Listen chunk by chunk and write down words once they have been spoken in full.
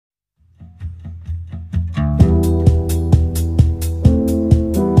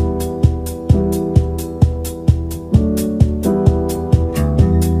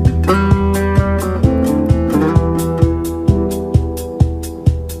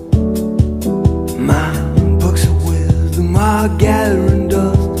start gathering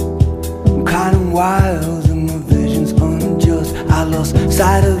dust. I'm kinda wild and my vision's unjust. I lost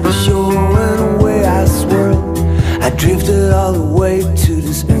sight of the shore and away I swirled. I drifted all the way to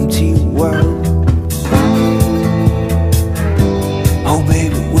this empty world. Oh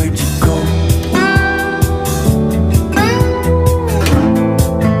baby, where'd you go?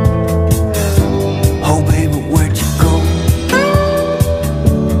 Oh baby, where'd you go?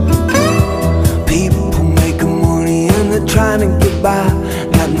 People making money and they're trying to get by.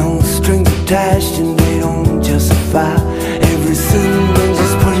 Got no strings attached and they don't justify every sin. They're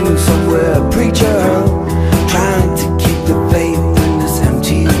just pushing them somewhere. A preacher trying to keep the faith in this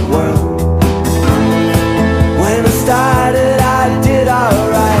empty world. When I started I did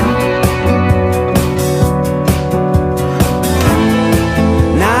alright.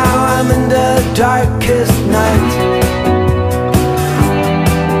 Now I'm in the darkest night.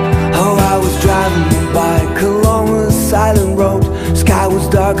 Oh, I was driving my bike along a silent road. Sky was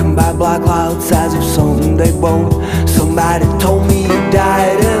darkened by black clouds as if something they bold. Somebody told me he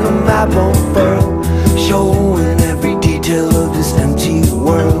died and a map unfurled, showing every detail of this empty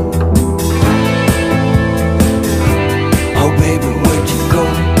world. Oh baby, where'd you go?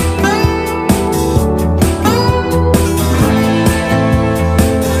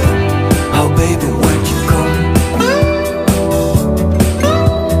 Oh baby, where'd you go?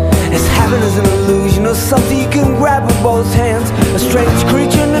 Is heaven is an illusion or something you can grab with both hands? A strange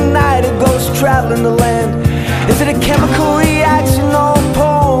creature in the night, a ghost traveling the land. Is it a chemical reaction?